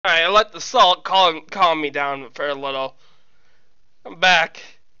Alright, I let the salt calm me down for a little. I'm back.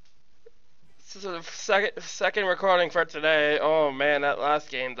 This is the second recording for today. Oh man, that last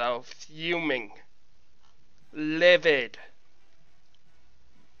game though, fuming, livid,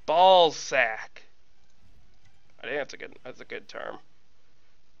 ball sack. I think that's a good term.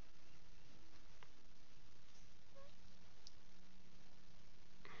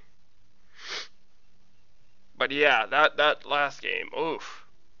 But yeah, that last game, oof.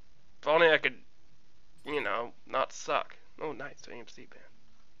 If only I could, not suck. Oh, nice, AMC ban.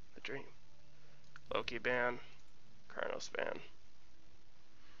 The dream. Loki ban. Kronos ban.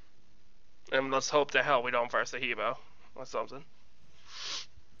 And let's hope to hell we don't verse a Hebo or something.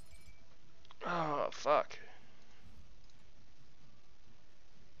 Oh, fuck.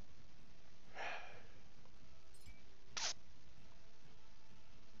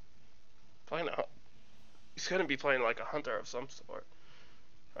 Playing a... He's gonna be playing like a hunter of some sort.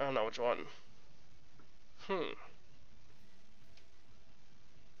 I don't know which one. I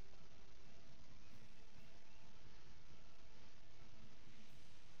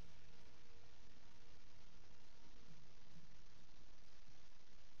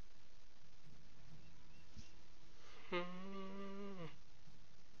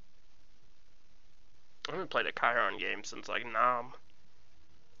haven't played a Chiron game since like Nam.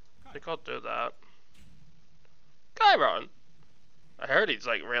 I think I'll do that. Chiron! I heard he's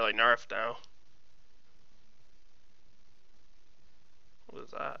like really nerfed now. What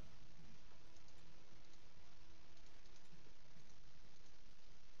is that?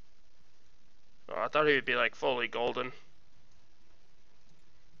 Oh, I thought he would be like fully golden.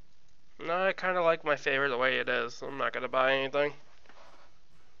 No, I kinda like my favorite the way it is. I'm not gonna buy anything.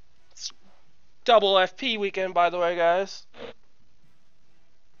 It's double FP weekend, by the way, guys.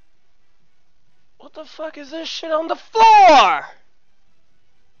 What the fuck is this shit on the floor?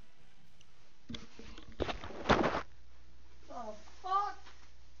 Oh, fuck.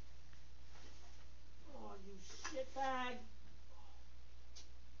 Oh, you shitbag.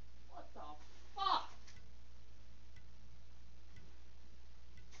 What the fuck?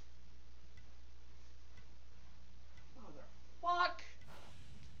 Motherfuck.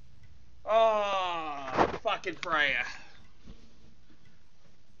 Oh, fucking Freya.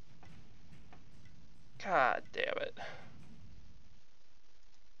 God damn it.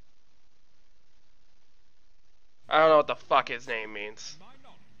 I don't know what the fuck his name means.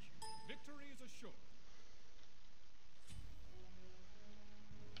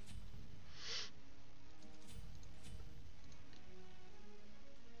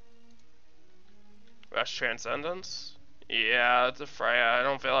 Rush Transcendence? Yeah, it's a Freya. I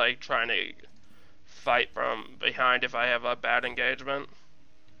don't feel like trying to fight from behind if I have a bad engagement.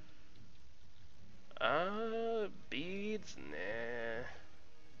 Beads? Nah.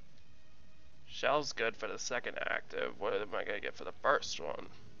 Shell's good for the second active. What am I gonna get for the first one?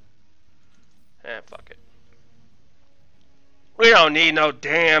 Fuck it. We don't need no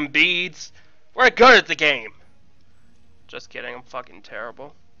damn beads. We're good at the game. Just kidding, I'm fucking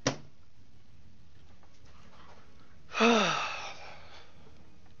terrible.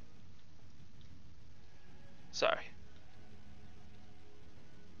 Sorry.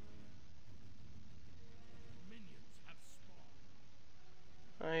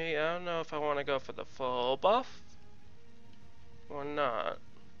 I don't know if I want to go for the full buff or not.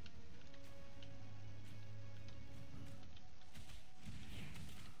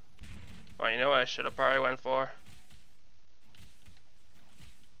 Oh, you know what I should have probably went for?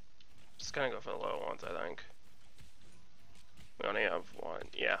 Just gonna go for the low ones, I think. We only have one,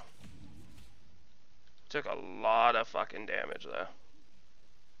 yeah. Took a lot of fucking damage though.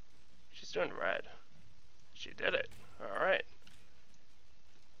 She's doing red. She did it. Alright.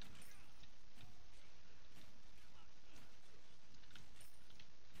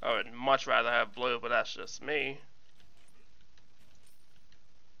 I would much rather have blue, but that's just me.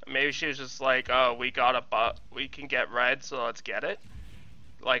 Maybe she was just like, oh, we can get red, so let's get it.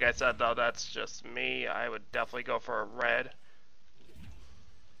 Like I said though, that's just me. I would definitely go for a red.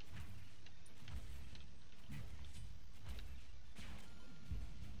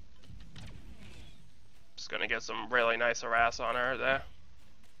 Just gonna get some really nice harass on her there.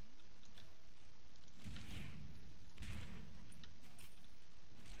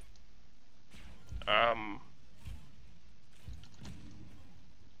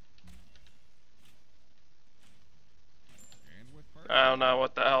 I don't know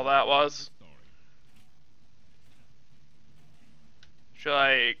what the hell that was. She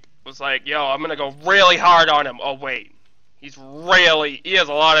was like, yo, I'm gonna go really hard on him. Oh wait. He has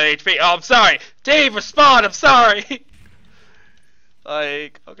a lot of HP. Oh, I'm sorry. Dave, respond, I'm sorry.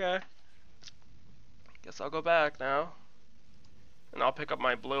 Like, okay. Guess I'll go back now. And I'll pick up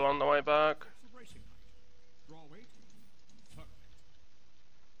my blue on the way back.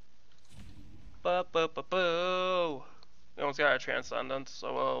 Boo. We almost got a Transcendence,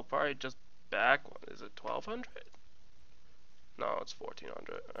 so we'll probably just back. What is it, 1200? No, it's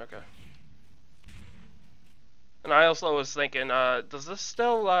 1400. Okay. And I also was thinking, does this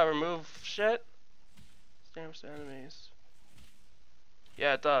still remove shit? Stamps to enemies.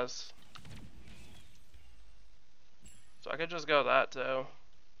 Yeah, it does. So I could just go that too.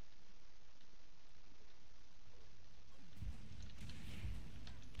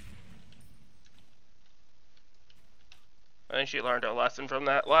 I think she learned her lesson from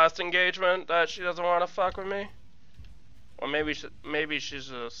that last engagement that she doesn't want to fuck with me. Or maybe she's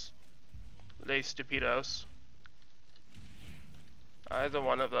just they stupidos. Either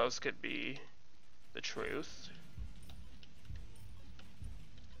one of those could be the truth.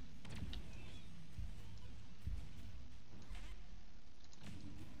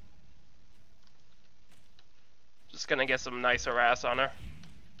 Just gonna get some nice harass on her.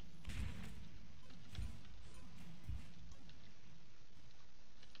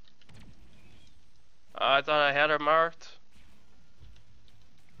 I thought I had her marked.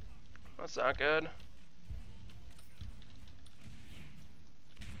 That's not good.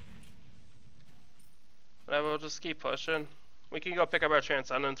 Whatever, we'll just keep pushing. We can go pick up our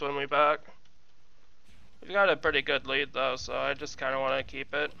Transcendence when we back. We've got a pretty good lead though, so I just kind of want to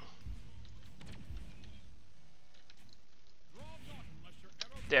keep it.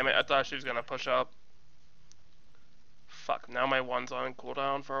 Damn it, I thought she was gonna push up. Fuck, now my one's on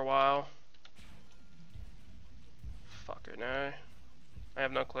cooldown for a while. Fucker, no. I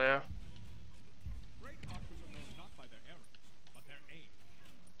have no clear.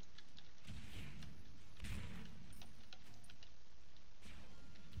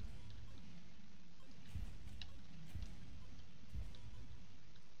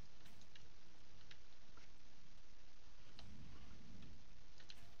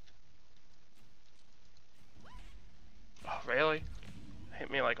 Oh, really?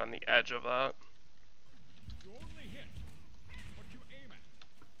 Hit me like on the edge of that. You only hit what you aim at.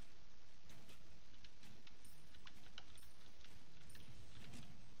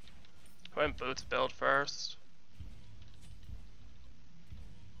 When boots build first.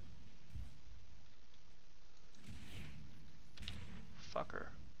 Fucker.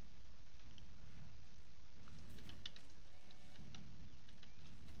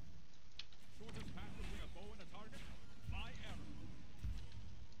 Shortest path between a bow and a target, my arrow.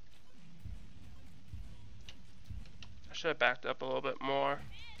 I should have backed up a little bit more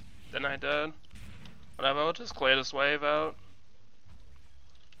than I did. Whatever, I'll just clear this wave out.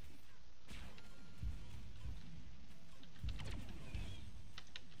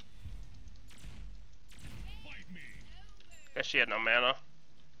 Fight me. Guess she had no mana.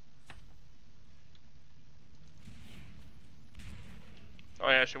 Oh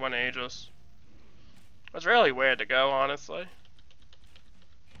yeah, she went Aegis. That's really weird to go, honestly.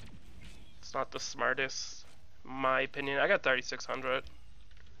 It's not the smartest, in my opinion. I got 3600.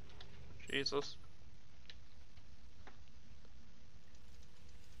 Jesus.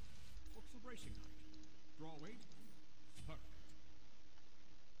 Books of racing height. Draw weight.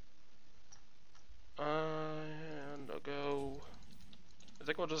 And I'll go. I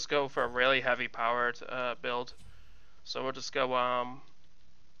think we'll just go for a really heavy powered build. So we'll just go we'll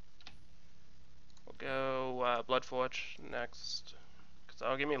go Bloodforge next, cause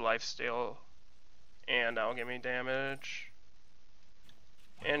that'll give me lifesteal, and that'll give me damage,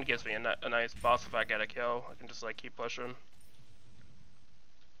 and gives me a nice buff if I get a kill. I can just like keep pushing.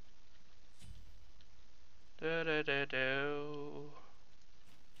 Do do do do.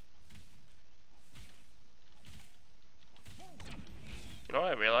 You know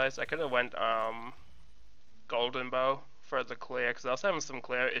what I realized? I could have went Golden Bow for the clear, because I was having some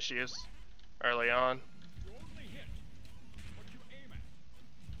clear issues early on. You only hit what you aim at.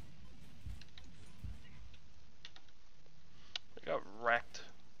 I got wrecked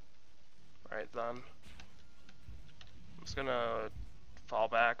right then. I'm just gonna fall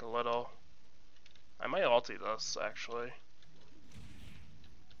back a little. I might ulti this actually.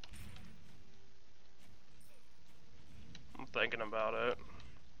 I'm thinking about it.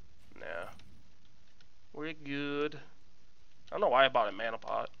 Nah. We're good. I don't know why I bought a mana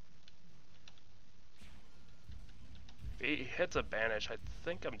pot. If he hits a banish, I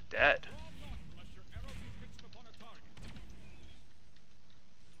think I'm dead. Unless your arrow be fixed upon a target.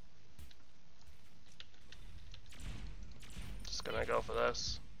 Just gonna go for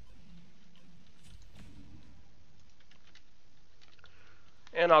this.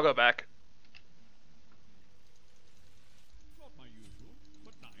 And I'll go back. Not my usual,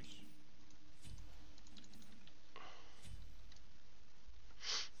 but nice.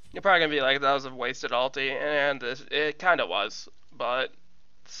 You're probably gonna be like, that was a wasted ulti, and it kinda was, but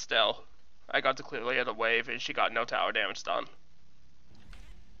still. I got to clearly hit a wave, and she got no tower damage done.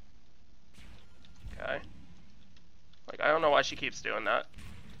 Okay. Like, I don't know why she keeps doing that.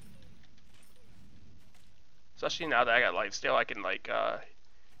 Especially now that I got lifesteal, I can, like,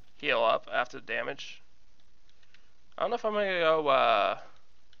 heal up after the damage. I don't know if I'm gonna go,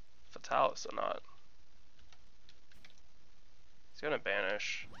 Fatalis or not. He's gonna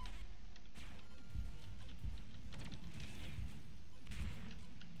banish.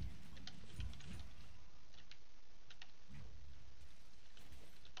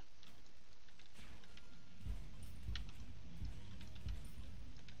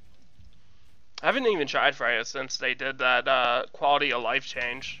 I haven't even tried Freya since they did that quality of life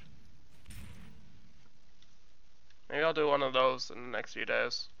change. Maybe I'll do one of those in the next few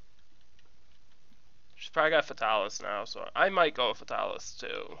days. She's probably got Fatalis now, so I might go with Fatalis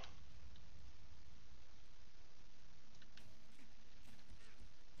too.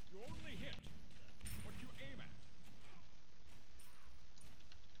 You only hit what you aim at.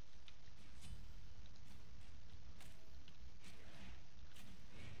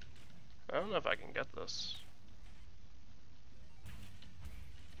 I don't know if I can get this.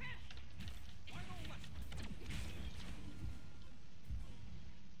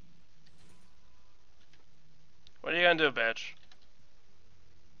 What are you gonna do, bitch?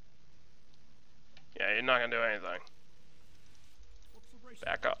 Yeah, you're not gonna do anything. What's the race?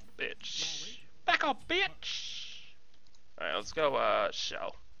 Back up, bitch. Back up, bitch! Alright, let's go,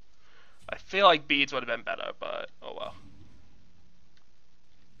 Shell. I feel like beads would have been better, but oh well.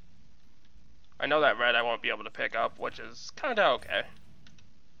 I know that red I won't be able to pick up, which is kinda okay.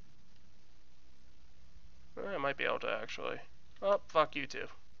 I might be able to, actually. Oh, fuck you too.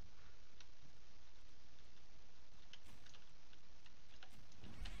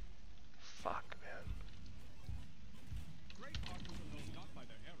 Fuck, man. Great archers are known not by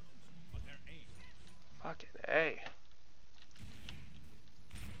their arrows, but their aim. Fucking A.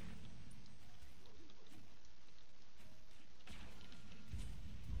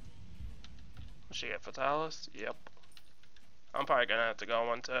 Does she get Fatalis? Yep. I'm probably gonna have to go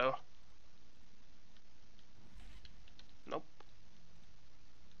one too. Nope.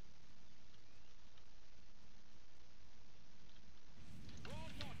 Draw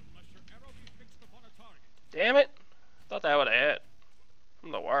not unless your arrow be fixed upon a target. Damn it! Thought that would've hit.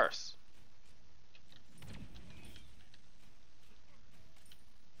 I'm the worst.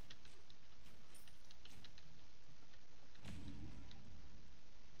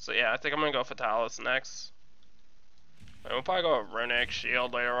 So yeah, I think I'm gonna go Fatalis next. And we'll probably go with Runic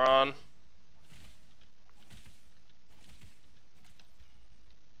Shield later on.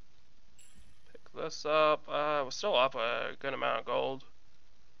 Pick this up. We're still up a good amount of gold.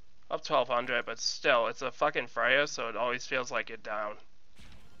 Up 1200, but still, it's a fucking Freya, so it always feels like you're down.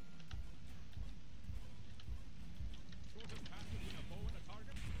 Shortest path between a bow and a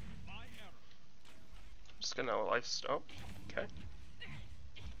target? My arrow. I'm just gonna oh, okay.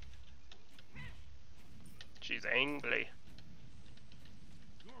 She's angry.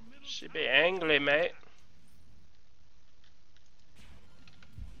 Your middle She be angry, mate.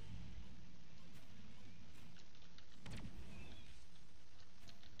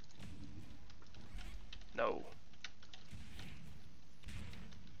 No.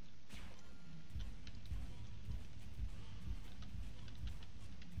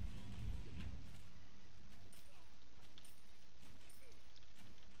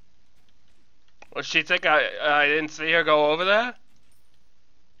 What she think I didn't see her go over there?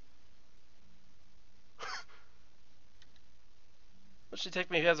 Would she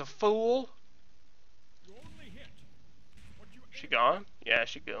take me as a fool? you only hit what you She aim gone? Yeah,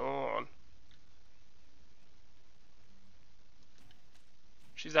 she gone.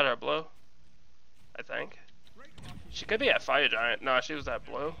 She's at her blue, I think. at. Great archers She could be at Fire Giant. No, she was at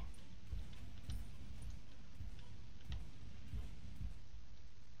blue.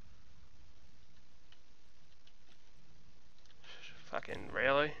 Fucking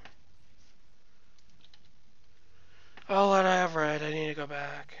really? Oh, and I have red. I need to go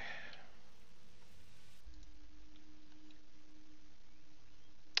back.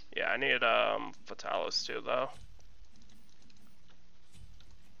 Yeah, I need Fatalis too, though.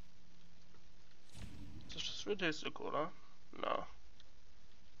 Just reduce the cooldown. No.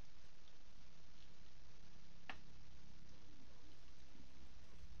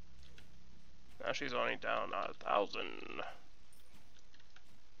 Now she's only down 1,000.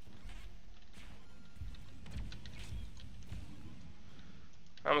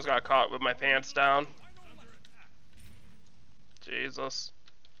 almost got caught with my pants down. Jesus.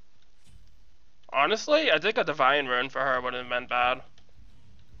 Honestly, I think a divine rune for her would have been bad.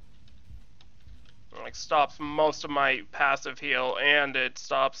 Like, stops most of my passive heal, and it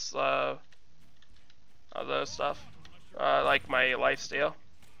stops, other stuff. Like my lifesteal.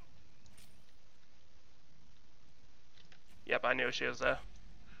 Yep, I knew she was there.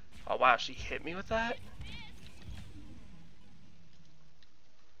 Oh wow, she hit me with that?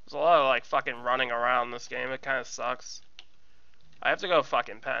 There's a lot of, like, fucking running around this game. It kinda sucks. I have to go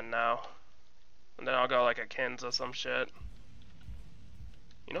fucking pen now. And then I'll go, like, a Kins or some shit.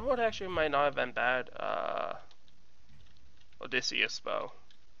 You know what actually might not have been bad? Odysseus bow.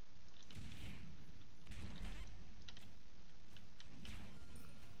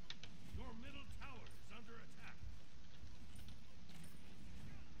 Your middle tower is under attack.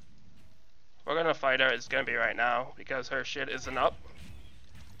 We're gonna fight her, it's gonna be right now, because her shit isn't up.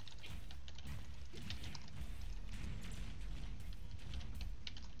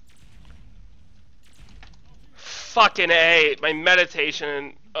 Fucking A, my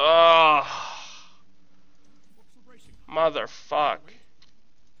meditation. Ugh. Motherfuck.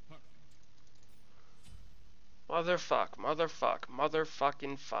 Motherfuck, motherfuck,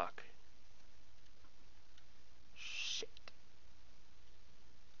 motherfucking fuck. Shit.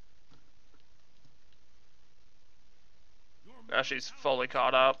 Now she's fully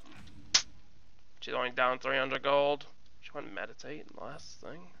caught up. She's only down 300 gold. She went meditate in the last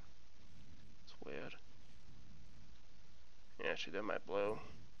thing. It's weird. Yeah, she did my blue.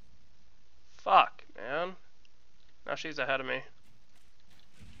 Fuck, man. Now she's ahead of me.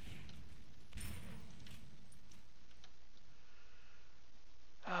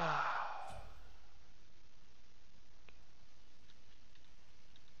 How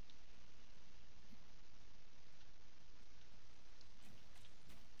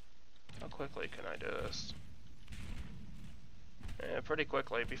quickly can I do this? Yeah, pretty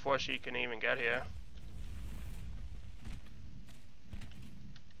quickly, before she can even get here.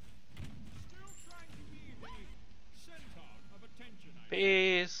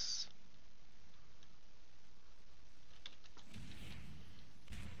 Peace.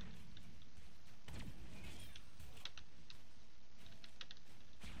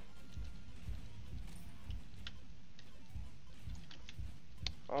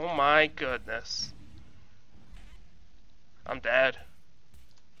 Oh my goodness. I'm dead.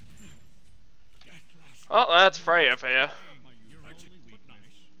 Oh, that's Freya for you.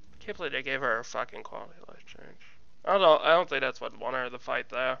 Can't believe they gave her a fucking quality of life change. I don't think that's what won her the fight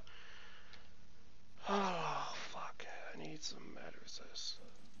there. Oh fuck. I need some medicines.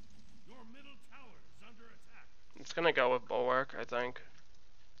 It's gonna go with Bulwark, I think.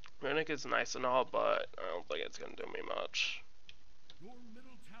 Runic is nice and all, but I don't think it's gonna do me much.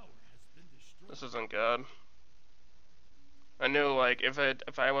 This isn't good. I knew, like, if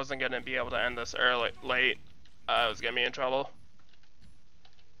I wasn't gonna be able to end this late, I was gonna be in trouble.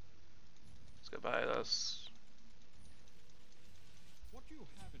 Let's go buy this. What do you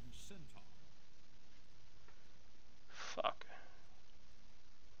have in Centaur? Fuck.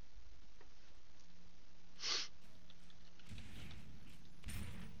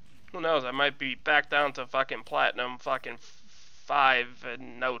 Who knows? I might be back down to fucking platinum fucking 5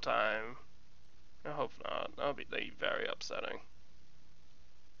 in no time. I hope not. That would be very upsetting.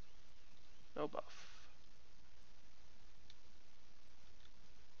 No buff.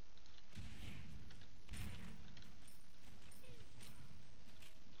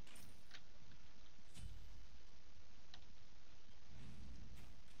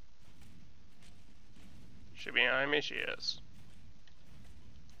 She behind me? She is.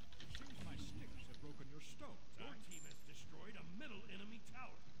 My sticks have broken your stones. Your team has destroyed a middle enemy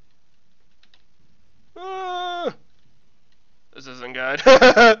tower. This isn't good.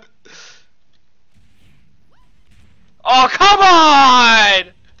 Oh, come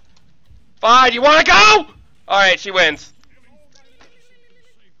on! Fine, you wanna go? Alright, she wins.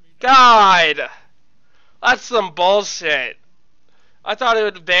 God! That's some bullshit. I thought it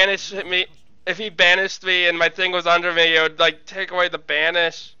would banish me. If he banished me and my thing was under me, it would, like, take away the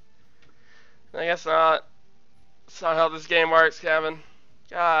banish. I guess not. That's not how this game works, Kevin.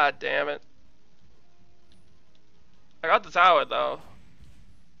 God damn it. I got the tower, though.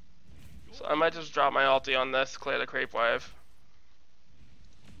 So I might just drop my ulti on this, clear the creep wave.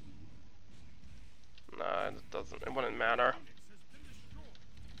 Nah, it wouldn't matter.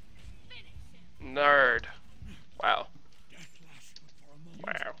 Nerd. Wow.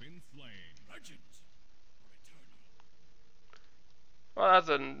 Wow. Well,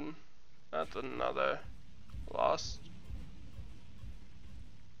 that's another loss.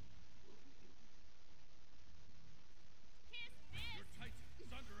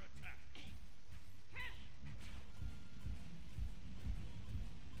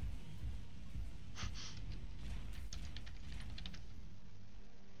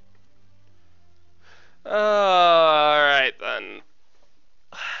 Alright then.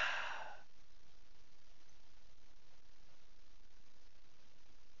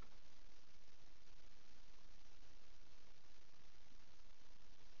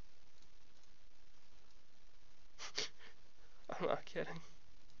 I'm not kidding.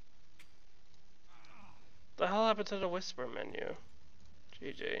 The hell happened to the whisper menu?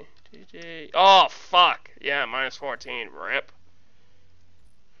 GG. GG. Oh, fuck. Yeah, minus 14. Rip.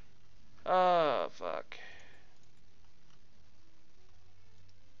 Oh, fuck.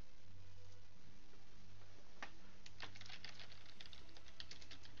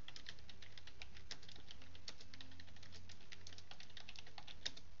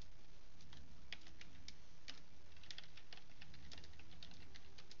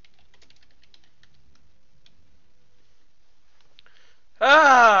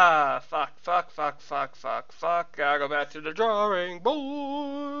 Ah! Fuck, fuck, fuck, fuck, fuck, fuck. Gotta go back to the drawing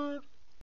board.